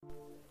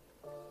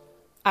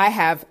I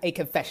have a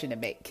confession to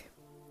make.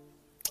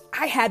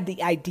 I had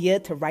the idea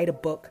to write a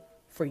book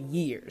for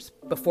years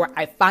before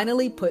I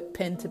finally put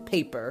pen to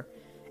paper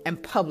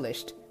and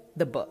published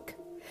the book.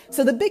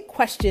 So the big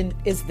question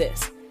is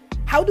this: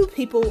 how do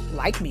people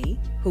like me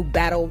who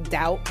battle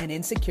doubt and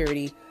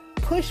insecurity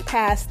push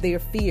past their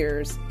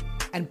fears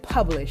and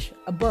publish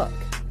a book?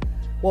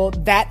 Well,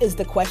 that is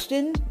the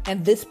question,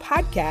 and this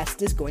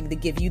podcast is going to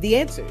give you the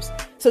answers.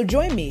 So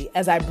join me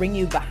as I bring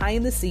you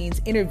behind the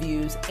scenes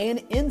interviews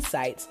and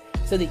insights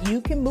so that you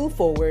can move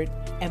forward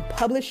and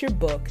publish your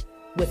book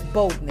with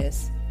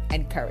boldness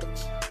and courage.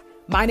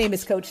 My name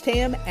is Coach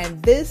Tam,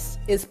 and this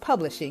is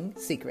Publishing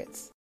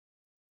Secrets.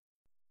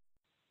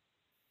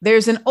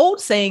 There's an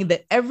old saying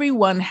that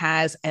everyone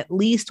has at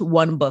least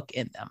one book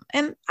in them,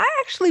 and I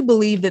actually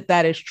believe that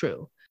that is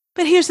true.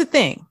 But here's the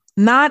thing.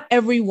 Not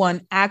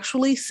everyone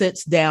actually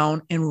sits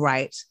down and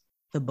writes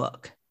the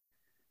book.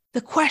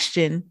 The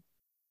question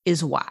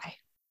is why?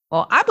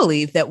 Well, I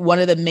believe that one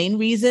of the main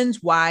reasons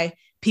why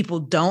people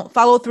don't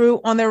follow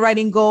through on their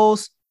writing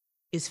goals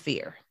is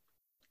fear.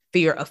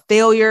 Fear of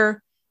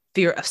failure,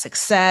 fear of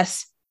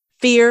success,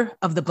 fear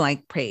of the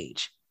blank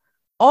page.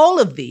 All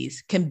of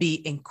these can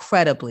be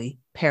incredibly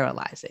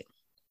paralyzing.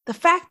 The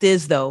fact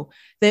is, though,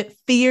 that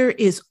fear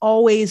is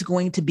always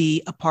going to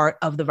be a part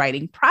of the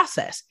writing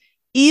process.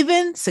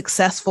 Even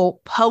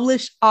successful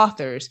published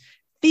authors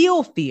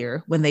feel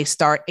fear when they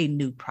start a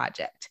new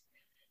project.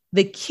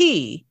 The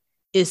key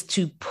is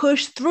to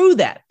push through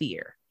that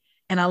fear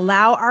and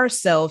allow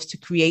ourselves to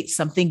create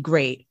something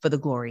great for the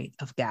glory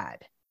of God.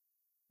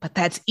 But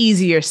that's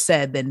easier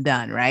said than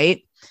done,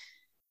 right?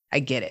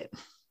 I get it.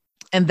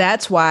 And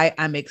that's why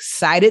I'm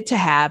excited to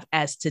have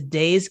as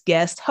today's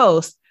guest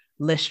host,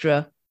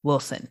 Lystra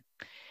Wilson.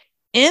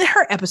 In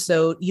her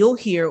episode, you'll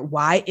hear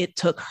why it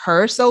took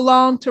her so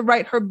long to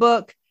write her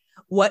book,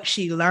 what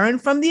she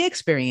learned from the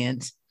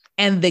experience,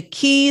 and the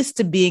keys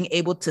to being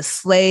able to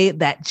slay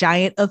that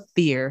giant of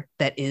fear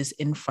that is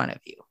in front of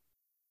you.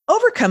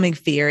 Overcoming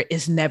fear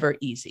is never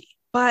easy,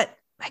 but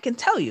I can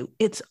tell you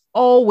it's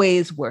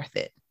always worth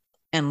it.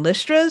 And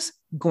Lystra's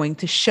going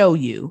to show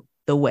you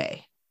the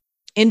way.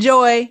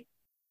 Enjoy.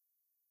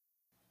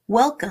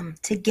 Welcome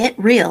to Get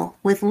Real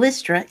with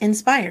Lystra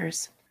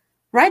Inspires.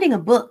 Writing a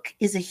book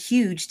is a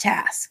huge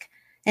task,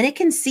 and it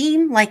can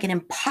seem like an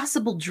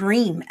impossible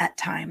dream at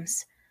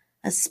times,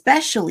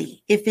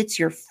 especially if it's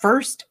your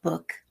first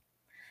book.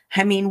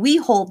 I mean, we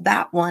hold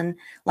that one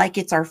like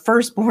it's our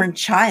firstborn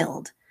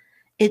child.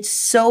 It's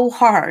so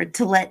hard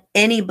to let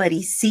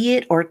anybody see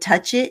it or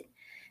touch it,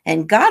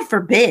 and God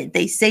forbid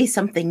they say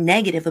something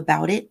negative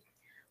about it.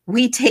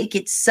 We take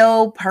it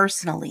so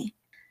personally.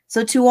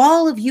 So to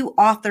all of you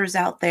authors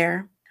out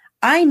there,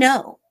 I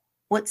know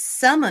what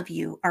some of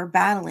you are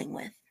battling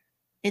with.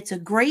 It's a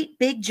great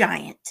big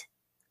giant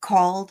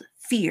called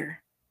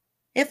fear.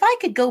 If I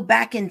could go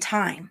back in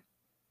time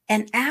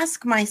and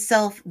ask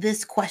myself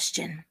this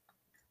question: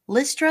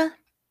 Lystra,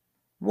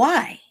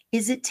 why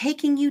is it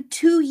taking you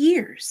 2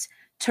 years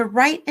to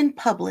write and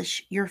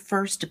publish your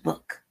first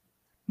book?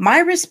 My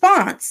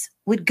response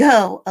would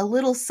go a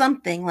little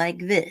something like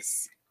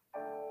this.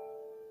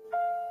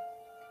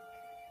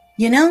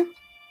 You know,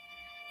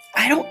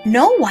 I don't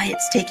know why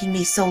it's taking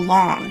me so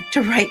long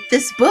to write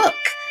this book.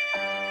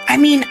 I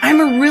mean, I'm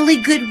a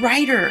really good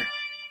writer,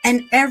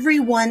 and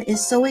everyone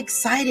is so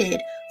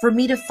excited for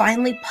me to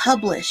finally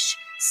publish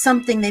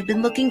something they've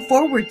been looking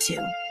forward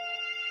to.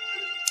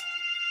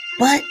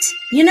 But,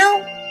 you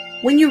know,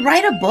 when you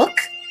write a book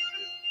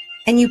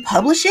and you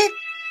publish it,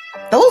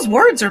 those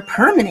words are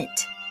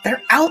permanent.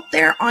 They're out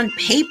there on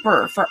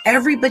paper for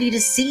everybody to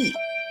see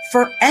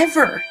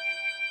forever.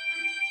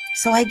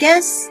 So I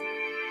guess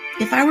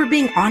if I were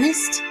being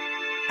honest,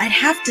 I'd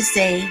have to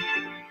say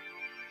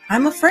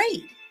I'm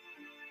afraid.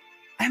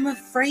 I'm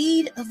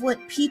afraid of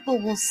what people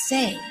will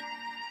say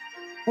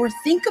or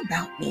think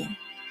about me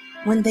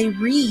when they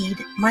read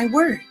my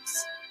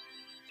words.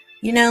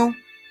 You know,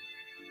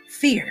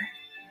 fear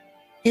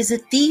is a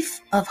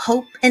thief of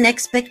hope and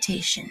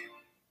expectation.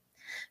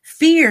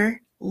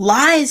 Fear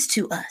lies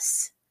to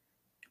us.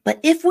 But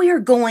if we are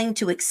going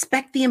to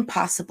expect the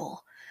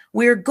impossible,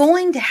 we're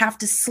going to have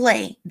to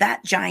slay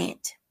that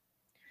giant.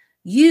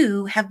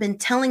 You have been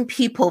telling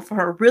people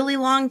for a really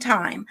long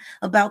time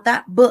about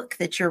that book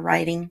that you're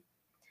writing.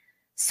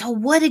 So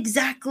what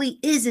exactly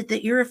is it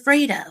that you're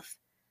afraid of?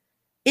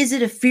 Is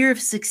it a fear of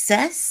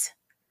success?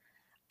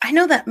 I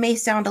know that may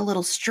sound a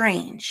little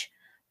strange,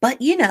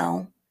 but you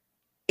know,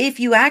 if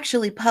you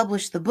actually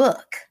publish the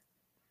book,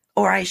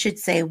 or I should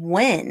say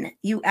when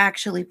you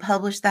actually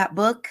publish that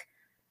book,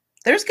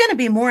 there's going to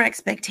be more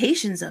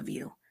expectations of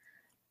you.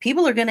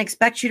 People are going to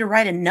expect you to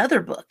write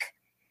another book.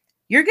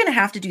 You're going to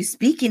have to do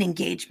speaking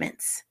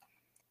engagements.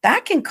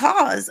 That can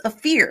cause a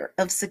fear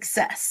of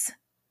success,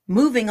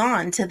 moving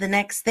on to the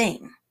next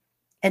thing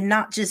and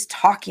not just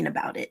talking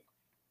about it.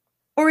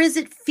 Or is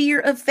it fear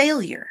of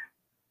failure?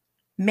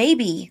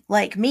 Maybe,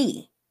 like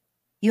me,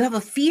 you have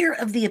a fear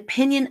of the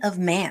opinion of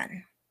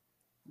man.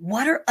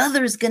 What are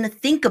others going to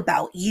think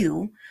about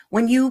you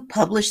when you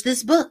publish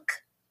this book?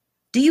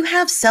 Do you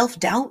have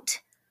self-doubt?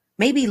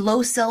 Maybe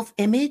low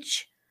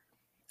self-image?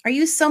 Are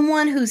you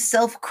someone who's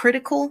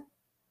self-critical?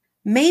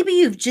 Maybe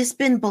you've just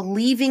been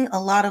believing a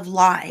lot of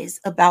lies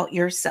about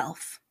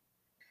yourself.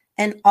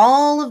 And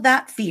all of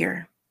that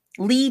fear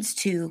leads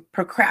to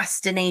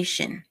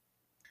procrastination.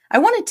 I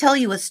want to tell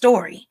you a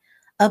story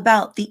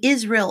about the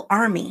Israel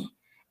army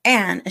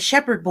and a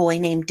shepherd boy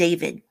named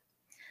David.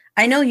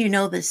 I know you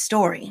know this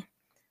story.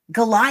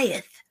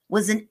 Goliath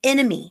was an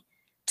enemy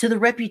to the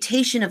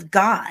reputation of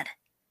God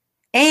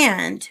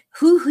and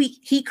who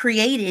he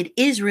created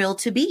Israel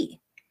to be.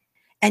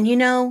 And you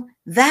know,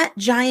 that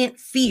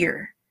giant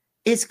fear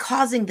is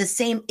causing the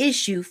same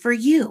issue for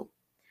you.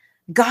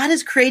 God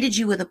has created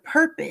you with a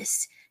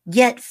purpose,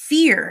 yet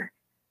fear,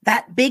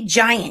 that big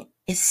giant,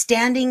 is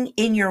standing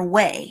in your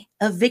way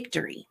of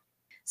victory.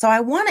 So I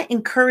want to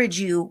encourage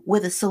you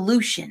with a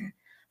solution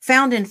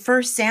found in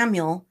 1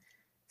 Samuel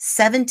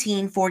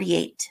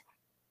 17:48.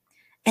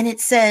 And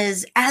it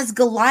says, as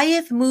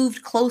Goliath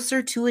moved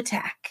closer to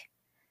attack,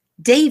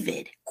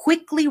 David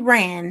quickly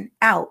ran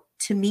out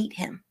to meet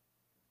him.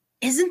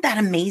 Isn't that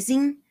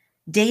amazing?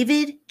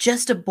 David,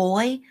 just a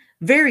boy,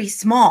 very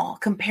small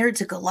compared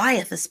to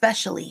Goliath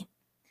especially.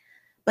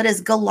 But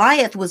as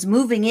Goliath was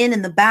moving in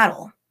the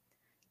battle,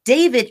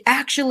 David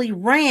actually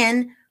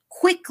ran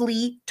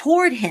quickly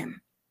toward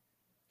him.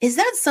 Is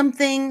that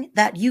something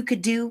that you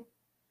could do?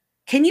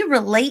 Can you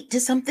relate to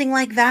something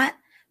like that?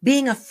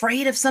 Being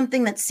afraid of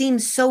something that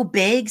seems so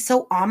big,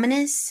 so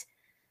ominous,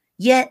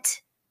 yet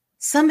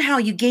somehow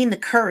you gain the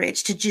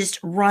courage to just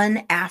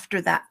run after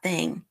that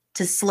thing,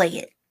 to slay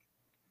it.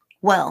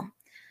 Well,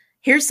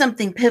 here's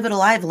something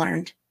pivotal I've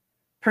learned.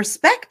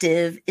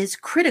 Perspective is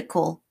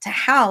critical to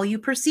how you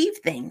perceive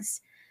things.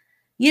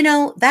 You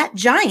know, that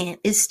giant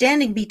is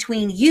standing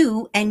between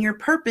you and your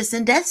purpose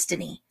and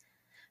destiny.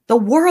 The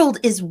world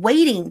is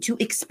waiting to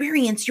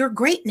experience your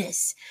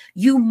greatness.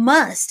 You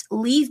must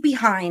leave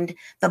behind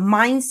the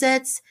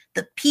mindsets,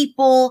 the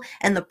people,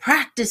 and the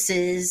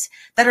practices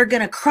that are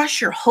going to crush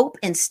your hope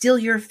and steal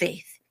your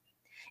faith.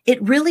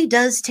 It really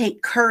does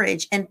take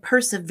courage and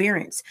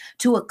perseverance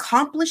to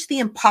accomplish the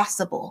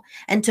impossible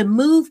and to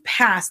move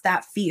past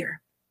that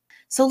fear.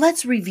 So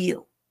let's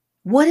review.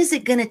 What is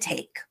it going to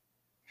take?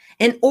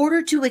 In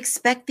order to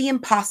expect the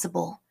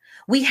impossible,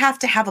 we have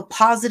to have a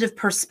positive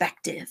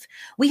perspective.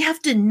 We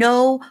have to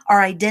know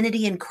our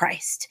identity in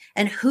Christ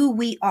and who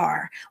we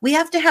are. We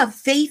have to have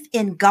faith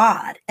in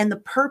God and the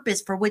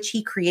purpose for which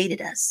He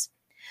created us.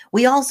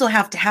 We also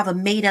have to have a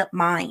made-up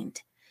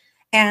mind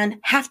and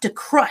have to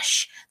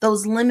crush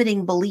those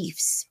limiting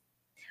beliefs.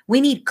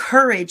 We need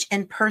courage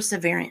and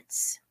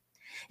perseverance.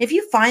 If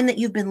you find that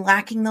you've been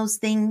lacking those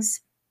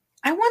things,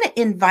 I want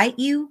to invite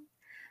you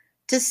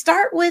to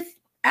start with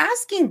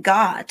asking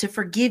God to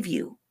forgive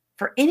you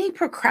for any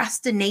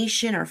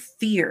procrastination or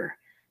fear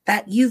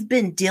that you've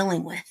been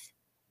dealing with.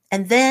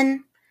 And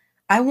then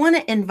I want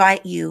to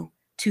invite you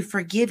to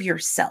forgive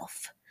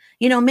yourself.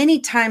 You know, many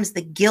times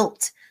the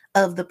guilt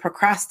of the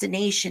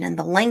procrastination and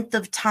the length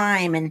of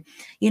time, and,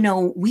 you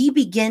know, we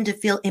begin to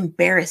feel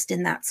embarrassed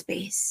in that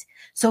space.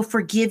 So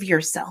forgive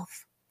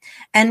yourself.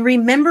 And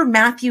remember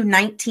Matthew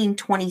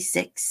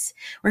 19:26,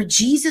 where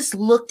Jesus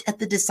looked at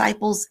the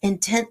disciples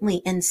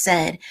intently and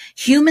said,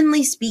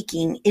 humanly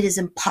speaking, it is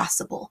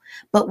impossible,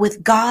 but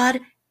with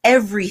God,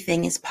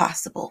 everything is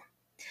possible.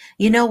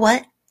 You know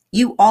what?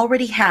 You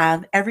already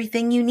have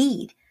everything you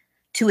need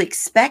to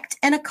expect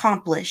and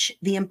accomplish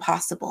the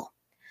impossible.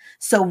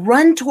 So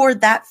run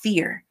toward that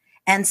fear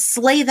and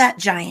slay that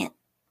giant.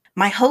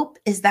 My hope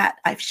is that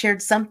I've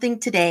shared something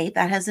today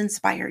that has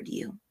inspired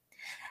you.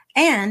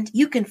 And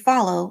you can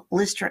follow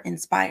Lystra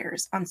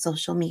Inspires on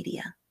social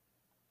media.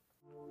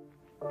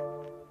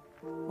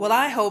 Well,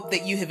 I hope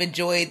that you have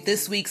enjoyed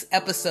this week's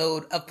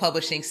episode of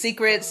Publishing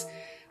Secrets,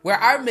 where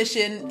our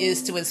mission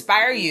is to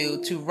inspire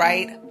you to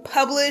write,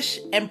 publish,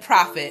 and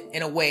profit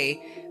in a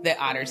way that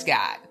honors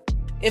God.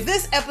 If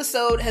this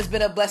episode has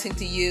been a blessing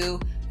to you,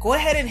 go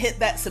ahead and hit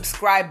that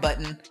subscribe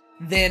button,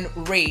 then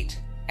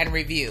rate and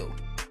review.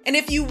 And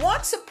if you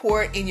want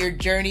support in your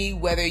journey,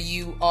 whether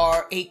you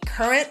are a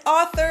current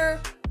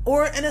author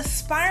or an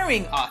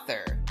aspiring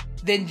author,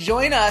 then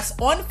join us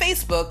on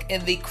Facebook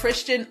in the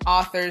Christian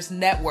Authors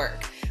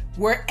Network.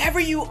 Wherever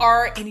you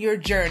are in your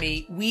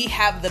journey, we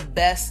have the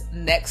best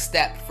next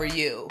step for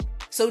you.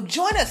 So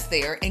join us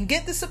there and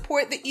get the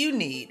support that you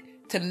need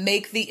to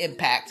make the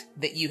impact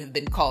that you have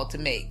been called to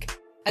make.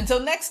 Until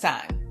next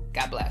time,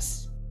 God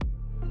bless.